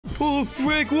Oh,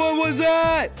 frick, what was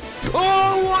that?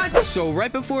 Oh, what? So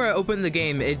right before I opened the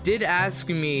game, it did ask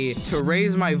me to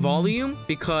raise my volume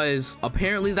because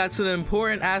apparently that's an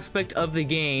important aspect of the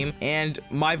game, and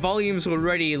my volume's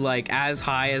already like as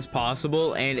high as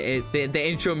possible, and the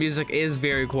intro music is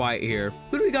very quiet here.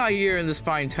 What do we got here in this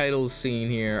fine titles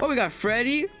scene here? Oh, we got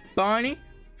Freddy, Bonnie,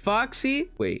 Foxy.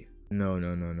 Wait, no.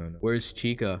 Where's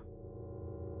Chica?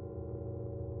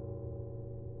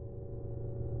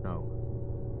 No.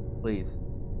 Please.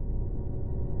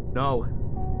 No.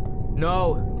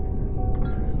 No.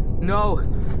 No.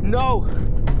 No.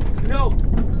 No.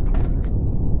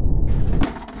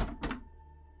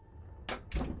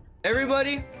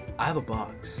 Everybody, I have a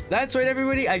box. That's right,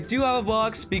 everybody. I do have a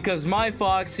box because my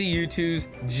Foxy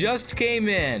U2s just came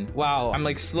in. Wow, I'm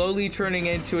like slowly turning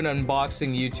into an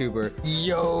unboxing YouTuber.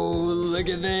 Yo, look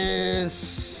at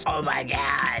this. Oh my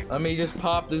god. Let me just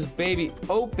pop this baby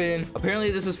open. Apparently,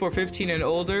 this is for 15 and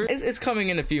older. It's coming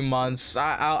in a few months.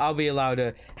 I'll be allowed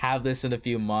to have this in a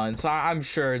few months. I'm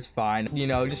sure it's fine. You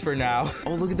know, just for now.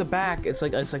 Oh, look at the back. It's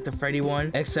like the Freddy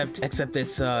one, except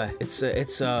it's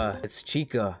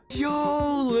Chica.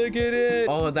 Yo, look at it.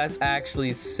 Oh, that's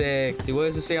actually sick. See, what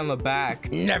does it say on the back?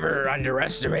 Never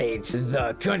underestimate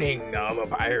the cunning of a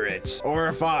pirate, or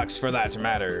a fox for that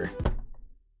matter.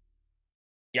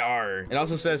 Yar. It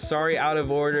also says sorry, out of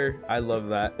order. I love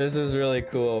that. This is really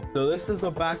cool. So this is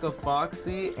the back of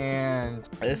Foxy, and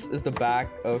this is the back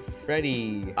of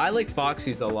Freddy. I like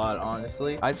Foxy's a lot,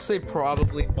 honestly. I'd say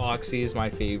probably Foxy is my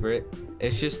favorite.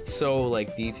 It's just so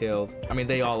like detailed. I mean,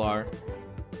 they all are.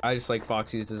 I just like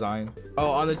Foxy's design.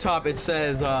 Oh, on the top it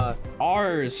says,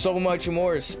 ours, so much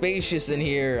more spacious in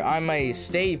here. I might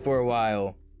stay for a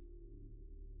while.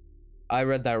 I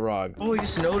read that wrong. Oh, I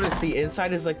just noticed the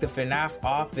inside is like the Fnaf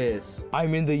office.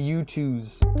 I'm in the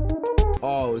U2s.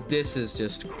 Oh, this is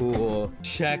just cool.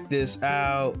 Check this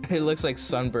out. It looks like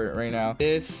sunburnt right now.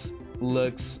 This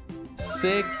looks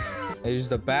sick. There's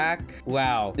the back.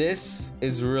 Wow, this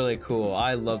is really cool.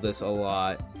 I love this a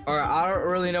lot. All right, I don't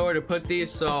really know where to put these,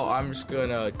 so I'm just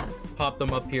gonna pop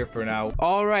them up here for now.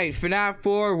 All right, FNAF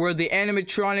 4, where the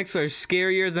animatronics are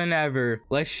scarier than ever.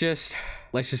 Let's just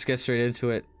get straight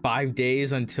into it. 5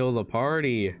 days until the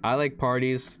party. I like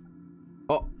parties.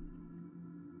 Oh,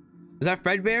 is that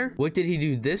Fredbear? What did he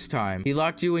do this time? He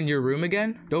locked you in your room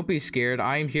again? Don't be scared.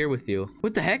 I am here with you.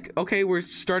 What the heck? Okay, we're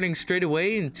starting straight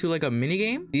away into like a mini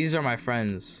game. These are my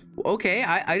friends. Okay,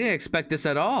 I didn't expect this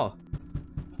at all.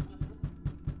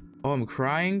 Oh, I'm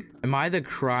crying? Am I the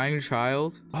crying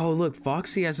child? Oh, look,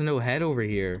 Foxy has no head over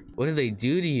here. What did they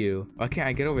do to you? Why can't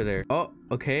I get over there? Oh,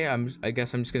 okay, I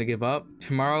guess I'm just gonna give up.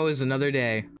 Tomorrow is another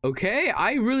day. Okay,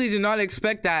 I really did not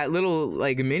expect that little,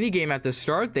 like, mini game at the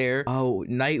start there. Oh,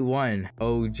 night 1.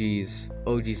 Oh, geez.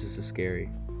 Oh, geez, this is scary.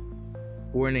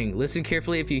 Warning, listen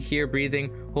carefully. If you hear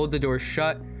breathing, hold the door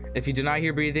shut. If you do not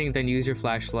hear breathing, then use your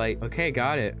flashlight. Okay,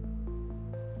 got it.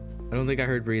 I don't think I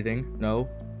heard breathing. No.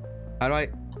 How do I?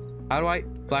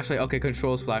 Flashlight. Okay,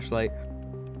 controls flashlight.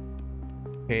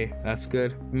 Okay, that's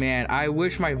good. Man, I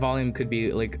wish my volume could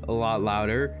be like a lot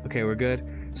louder. Okay, we're good.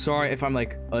 Sorry if I'm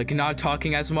like not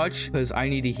talking as much because I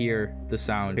need to hear the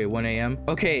sound. Okay, 1 a.m.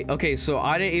 Okay, so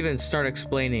I didn't even start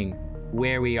explaining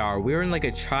where we are. We're in like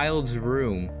a child's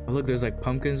room. Oh, look, there's like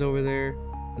pumpkins over there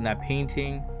and that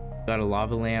painting. Got a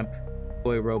lava lamp.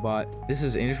 Boy robot. This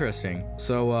is interesting.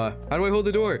 So how do I hold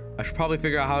the door? I should probably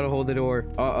figure out how to hold the door.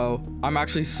 Uh-oh, I'm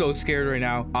actually so scared right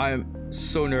now. I'm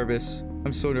so nervous.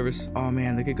 I'm so nervous. Oh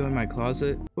man, they could go in my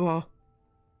closet. Oh,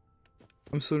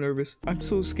 I'm so nervous. I'm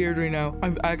so scared right now.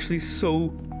 I'm actually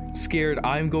so scared.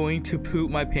 I'm going to poop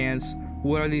my pants.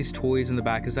 What are these toys in the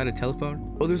back? Is that a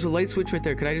telephone? Oh, there's a light switch right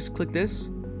there. Could I just click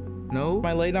this? No?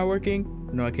 My light not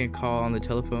working? No, I can't call on the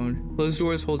telephone. Close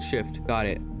doors, hold shift. Got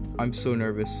it. I'm so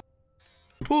nervous.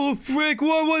 Oh, frick,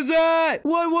 what was that?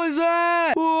 What was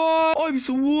that? Oh, I'm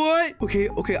so, what? Okay,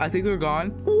 I think they're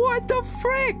gone. What the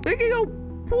frick? They can go,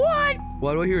 what?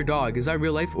 Why do I hear a dog? Is that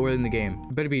real life or in the game?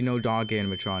 Better be no dog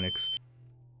animatronics.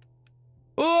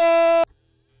 Oh!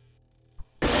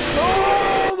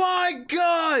 Oh my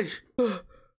gosh!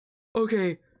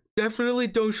 Okay, definitely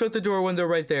don't shut the door when they're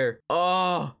right there.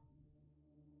 Oh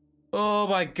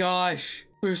my gosh.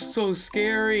 They're so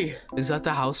scary. Is that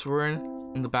the house we're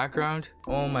in the background?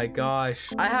 Oh my gosh.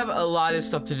 I have a lot of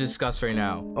stuff to discuss right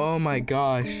now. Oh my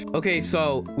gosh. Okay,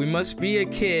 so we must be a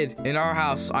kid in our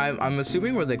house. I'm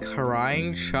assuming we're the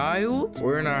crying child.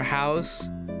 We're in our house.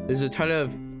 There's a ton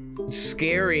of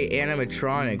scary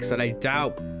animatronics that I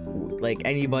doubt like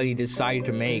anybody decided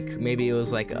to make. Maybe it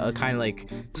was like a kind of like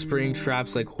spring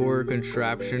traps, like horror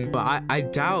contraption, but I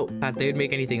doubt that they'd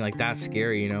make anything like that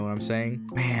scary, you know what I'm saying?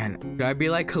 Man, could I be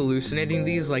like hallucinating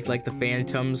these like the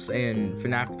phantoms in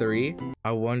FNAF 3?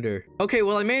 I wonder. Okay,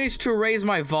 well, I managed to raise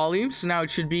my volume, so now it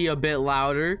should be a bit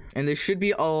louder, and this should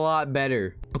be a lot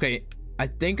better. Okay, I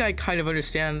think I kind of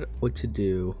understand what to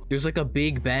do. There's like a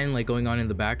Big Ben like going on in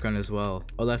the background as well.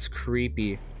 Oh, that's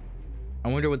creepy. I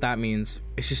wonder what that means.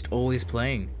 It's just always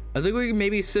playing. I think we can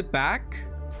maybe sit back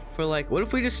for like, what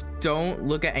if we just don't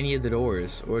look at any of the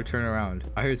doors or turn around?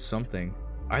 I heard something.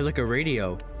 I like a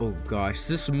radio. Oh gosh,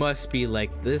 this must be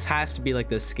like, this has to be like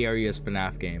the scariest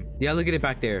FNAF game. Yeah, look at it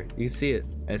back there. You can see it.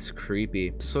 It's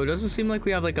creepy. So it doesn't seem like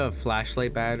we have like a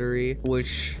flashlight battery,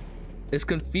 which is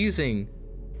confusing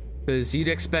because you'd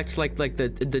expect like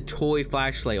the toy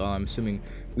flashlight. Well, I'm assuming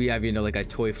we have, you know, like a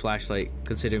toy flashlight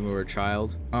considering we were a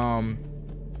child.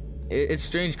 It's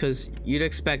strange because you'd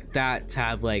expect that to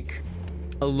have like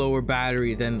a lower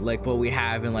battery than like what we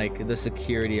have in like the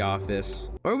security office.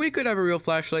 Or we could have a real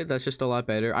flashlight that's just a lot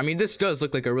better. I mean, this does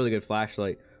look like a really good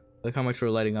flashlight. Look how much we're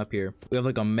lighting up here. We have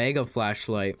like a mega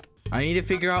flashlight. I need to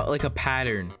figure out like a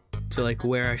pattern to like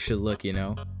where I should look, you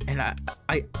know? And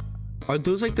I are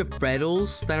those like the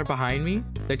Freddles that are behind me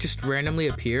that just randomly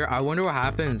appear? I wonder what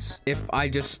happens if I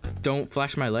just don't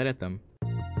flash my light at them.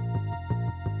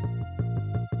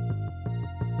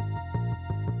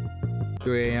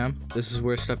 $3 a.m. This is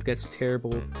where stuff gets terrible.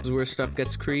 This is where stuff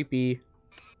gets creepy.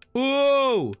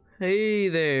 Whoa! Hey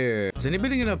there. Is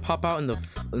anybody gonna pop out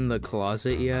in the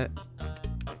closet yet?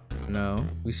 No.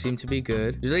 We seem to be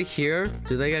good. Do they hear?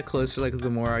 Do they get closer like the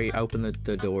more I open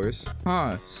the doors?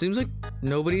 Huh. Seems like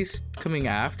nobody's coming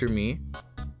after me.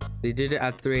 They did it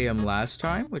at 3 a.m. last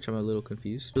time, which I'm a little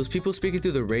confused. Those people speaking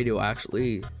through the radio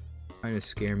actually kind of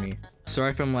scare me. Sorry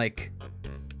if I'm like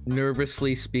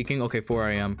nervously speaking. Okay,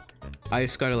 4 a.m. I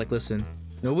just gotta like listen.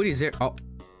 Nobody's there. Oh,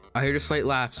 I heard a slight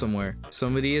laugh somewhere.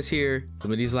 Somebody is here.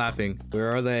 Somebody's laughing.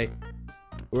 Where are they?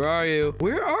 Where are you?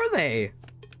 Where are they?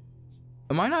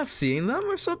 Am I not seeing them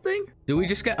or something? Do we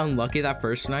just get unlucky that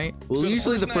first night? Well, so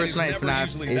usually the first night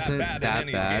FNAF isn't that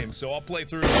bad. Game, so I'll play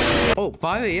through. Oh,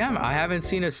 5 a.m. I haven't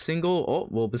seen a single. Oh,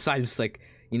 well, besides like,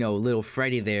 you know, little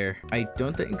Freddy there. I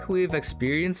don't think we've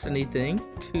experienced anything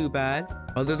too bad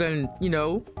other than, you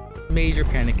know, major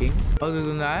panicking. Other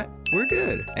than that, we're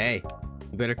good. Hey,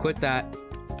 you better quit that.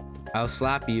 I'll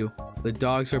slap you. The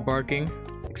dogs are barking,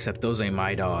 except those ain't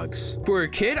my dogs. For a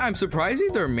kid, I'm surprised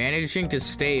they're managing to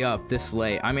stay up this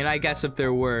late. I mean, I guess if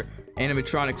there were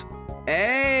animatronics.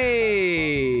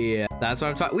 Hey, that's what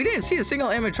I'm talking. We didn't see a single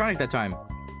animatronic that time.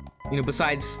 You know,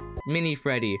 besides Mini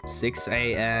Freddy. 6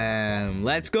 a.m.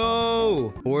 Let's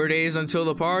go. 4 days until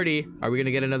the party. Are we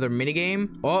gonna get another mini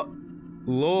game? Oh,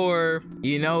 lore.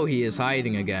 You know he is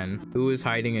hiding again. Who is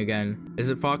hiding again? Is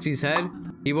it Foxy's head?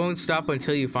 He won't stop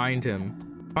until you find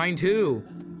him. Find who?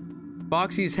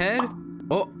 Foxy's head?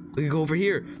 Oh, we can go over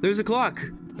here. There's a clock.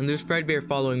 And there's Fredbear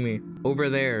following me. Over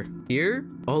there. Here?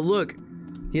 Oh, look.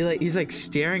 He's like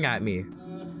staring at me.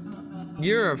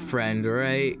 You're a friend,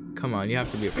 right? Come on, you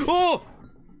have to be. Oh!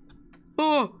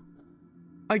 Oh!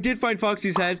 I did find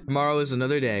Foxy's head. Tomorrow is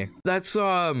another day. That's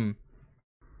a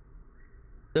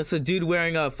dude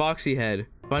wearing a Foxy head.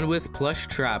 Fun with plush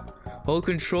trap. Hold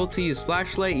control to use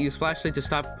flashlight. Use flashlight to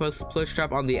stop plush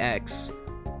trap on the X.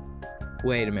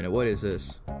 Wait a minute, what is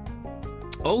this?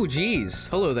 Oh geez,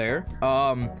 hello there.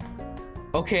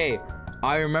 Okay,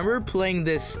 I remember playing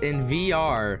this in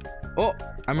VR. Oh,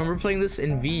 I remember playing this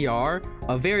in VR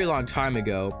a very long time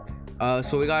ago.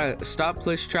 So we gotta stop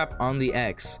plush trap on the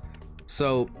X.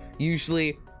 So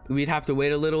usually we'd have to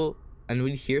wait a little and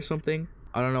we'd hear something.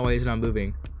 I don't know why he's not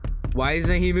moving. Why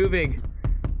isn't he moving?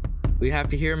 We'd have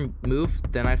to hear him move,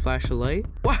 then I'd flash a light.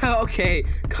 Wow, okay,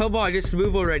 come on, just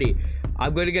move already.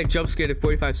 I'm gonna get jump scared in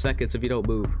 45 seconds if you don't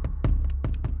move.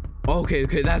 Okay,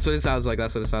 that's what it sounds like.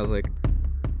 That's what it sounds like.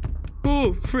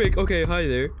 Oh, frick. Okay, hi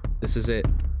there. This is it.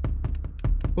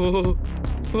 Oh,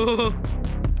 oh,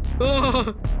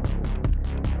 oh.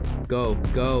 Go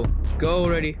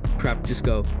already. Crap, just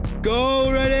go. Go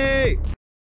already.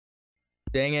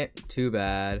 Dang it, too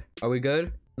bad. Are we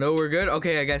good? No, we're good?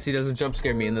 Okay, I guess he doesn't jump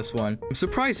scare me in this one. I'm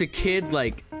surprised a kid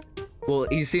like, well,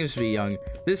 he seems to be young.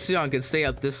 This young can stay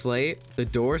up this late. The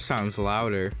door sounds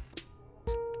louder.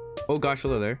 Oh gosh,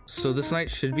 hello there. So this night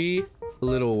should be a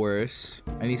little worse.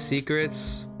 Any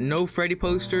secrets? No Freddy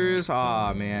posters?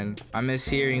 Aw, man. I miss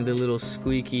hearing the little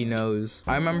squeaky nose.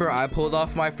 I remember I pulled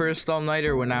off my first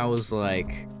all-nighter when I was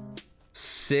like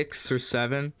 6 or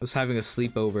 7. I was having a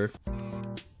sleepover.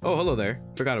 Oh, hello there.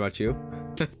 Forgot about you.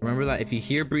 Remember that if you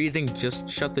hear breathing, just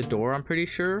shut the door, I'm pretty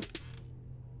sure.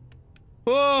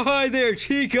 Oh, hi there,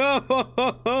 Chica.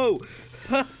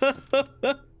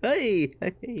 Hey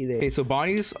there. Okay, so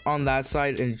Bonnie's on that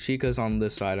side and Chica's on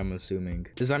this side, I'm assuming.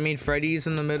 Does that mean Freddy's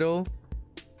in the middle?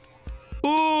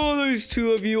 Oh, there's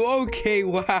two of you. Okay,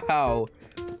 wow.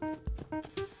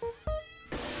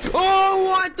 Oh,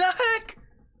 what the heck?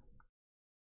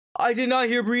 I did not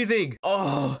hear breathing.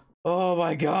 Oh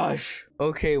my gosh.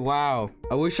 Okay, wow.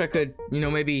 I wish I could, you know,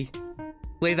 maybe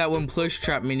play that one plush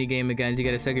trap minigame again to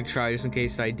get a second try just in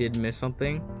case I did miss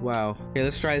something. Wow. Okay,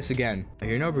 let's try this again. I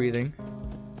hear no breathing.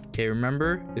 Okay,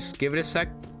 remember, just give it a sec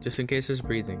just in case there's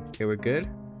breathing. Okay, we're good.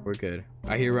 We're good.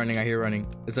 I hear running. I hear running.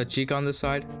 Is that Chica on this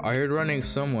side? I heard running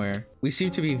somewhere. We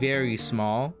seem to be very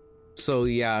small. So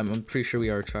yeah, I'm pretty sure we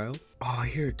are a child. Oh, I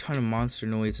hear a ton of monster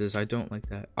noises. I don't like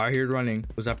that. I heard running.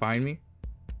 Was that behind me?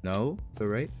 No? The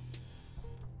right?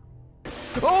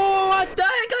 Oh, what the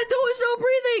heck? There was no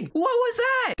breathing. What was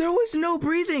that? There was no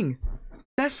breathing.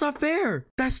 That's not fair.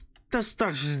 That's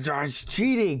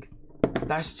cheating.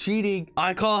 That's cheating.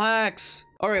 I call hacks.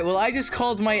 All right, well, I just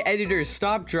called my editor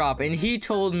Stop Drop, and he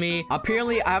told me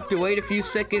apparently I have to wait a few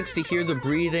seconds to hear the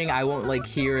breathing. I won't like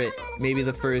hear it maybe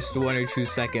the first 1 or 2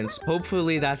 seconds.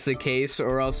 Hopefully that's the case,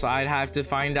 or else I'd have to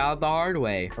find out the hard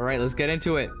way. All right, let's get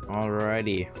into it.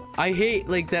 Alrighty. I hate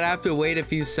like that I have to wait a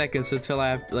few seconds until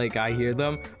I hear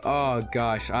them. Oh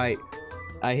gosh, I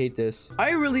hate this.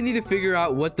 I really need to figure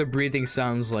out what the breathing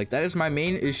sounds like. That is my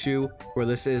main issue for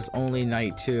this is only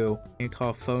night 2. I call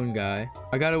a phone guy.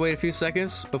 I gotta wait a few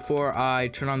seconds before I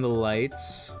turn on the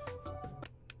lights.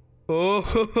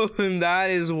 Oh, and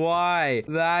that is why.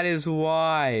 That is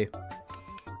why.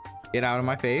 Get out of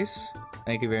my face.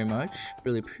 Thank you very much.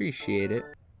 Really appreciate it.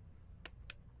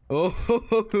 Oh,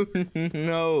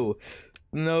 no.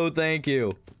 No, thank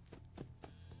you.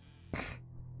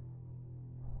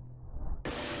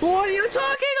 What are you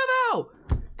talking about?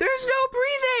 There's no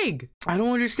breathing. I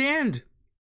don't understand.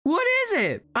 What is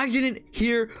it? I didn't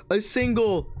hear a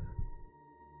single.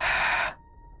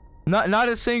 Not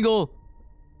a single.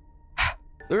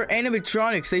 They're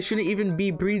animatronics. They shouldn't even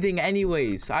be breathing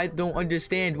anyways. I don't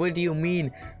understand. What do you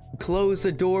mean? Close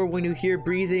the door when you hear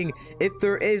breathing if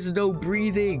there is no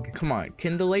breathing. Come on.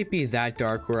 Can the light be that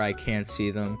dark where I can't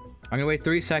see them? I'm gonna wait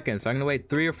 3 seconds. I'm gonna wait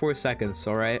 3 or 4 seconds,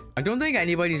 all right? I don't think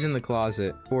anybody's in the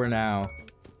closet for now.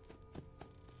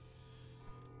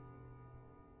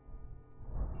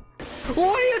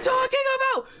 What are you talking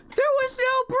about? There was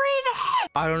no breathing!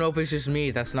 I don't know if it's just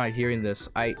me that's not hearing this.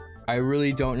 I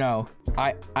really don't know.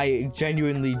 I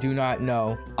genuinely do not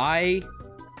know. I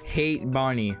hate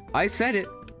Bonnie. I said it.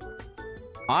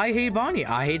 I hate Bonnie.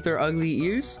 I hate their ugly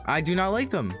ears. I do not like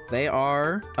them. They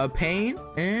are a pain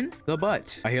in the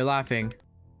butt. I hear laughing.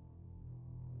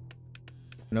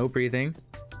 No breathing.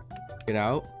 Get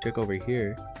out. Check over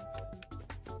here.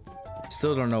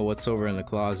 Still don't know what's over in the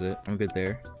closet. I'm good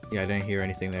there. Yeah, I didn't hear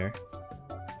anything there.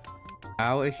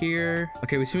 Out of here.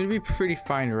 Okay, we seem to be pretty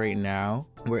fine right now.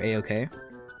 We're a-okay.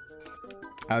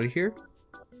 Out of here.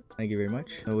 Thank you very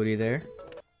much. Nobody there.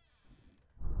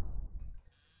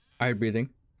 I heard breathing.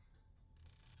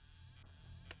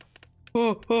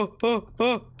 Oh,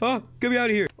 get me out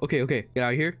of here. Okay, get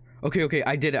out of here. Okay,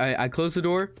 I did. I closed the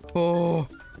door. Oh,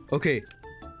 okay.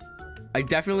 I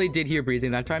definitely did hear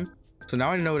breathing that time. So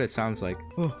now I know what it sounds like.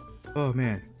 Oh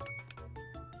man.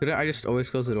 Couldn't I just always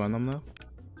close the door on them though?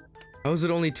 How is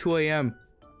it only 2 a.m.?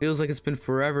 Feels like it's been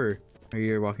forever. Are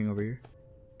you walking over here?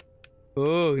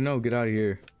 Oh, no, get out of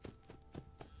here.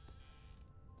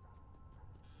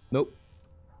 Nope.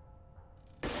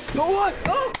 No, what?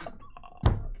 Oh!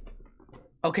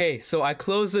 Okay, so I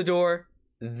close the door,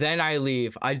 then I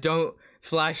leave. I don't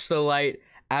flash the light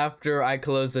after I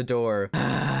close the door.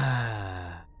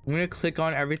 I'm gonna click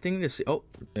on everything to see. Oh,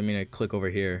 I mean, I click over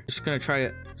here. Just gonna try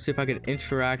to see if I could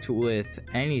interact with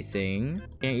anything.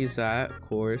 Can't use that, of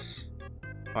course.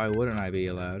 Why wouldn't I be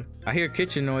allowed? I hear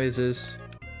kitchen noises.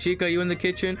 Chica, you in the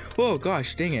kitchen? Oh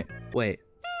gosh, dang it. Wait.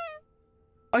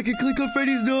 I can click on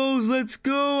Freddy's nose. Let's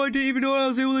go. I didn't even know I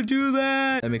was able to do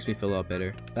that. That makes me feel a lot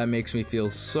better. That makes me feel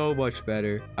so much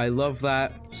better. I love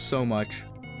that so much.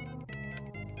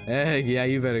 Hey, yeah,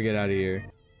 you better get out of here.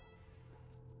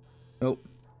 Nope.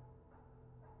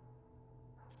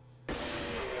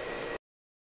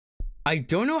 I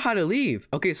don't know how to leave.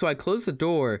 Okay, so I close the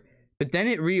door, but then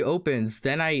it reopens.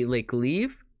 Then I like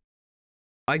leave.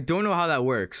 I don't know how that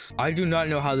works. I do not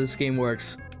know how this game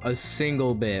works a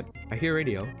single bit. I hear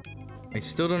radio. I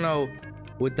still don't know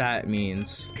what that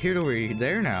means. I hear it over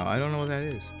there now. I don't know what that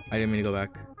is. I didn't mean to go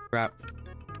back. Crap.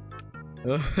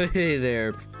 Oh, hey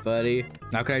there, buddy.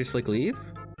 Now can I just like leave?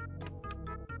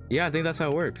 Yeah, I think that's how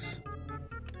it works.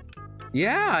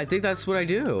 Yeah, I think that's what I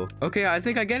do. Okay, I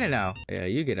think I get it now. Yeah,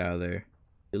 you get out of there,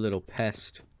 you little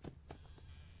pest.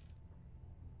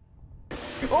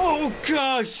 Oh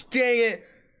gosh, dang it.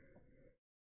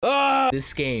 Ah!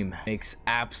 This game makes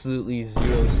absolutely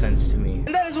zero sense to me.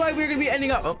 And that is why we're gonna be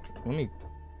ending up. Oh, let me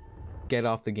get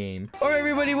off the game. Alright,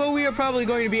 everybody, well, we are probably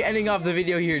going to be ending off the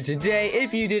video here today.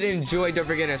 If you did enjoy, don't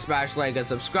forget to smash like and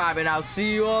subscribe, and I'll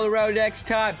see you all around next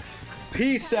time.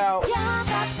 Peace out.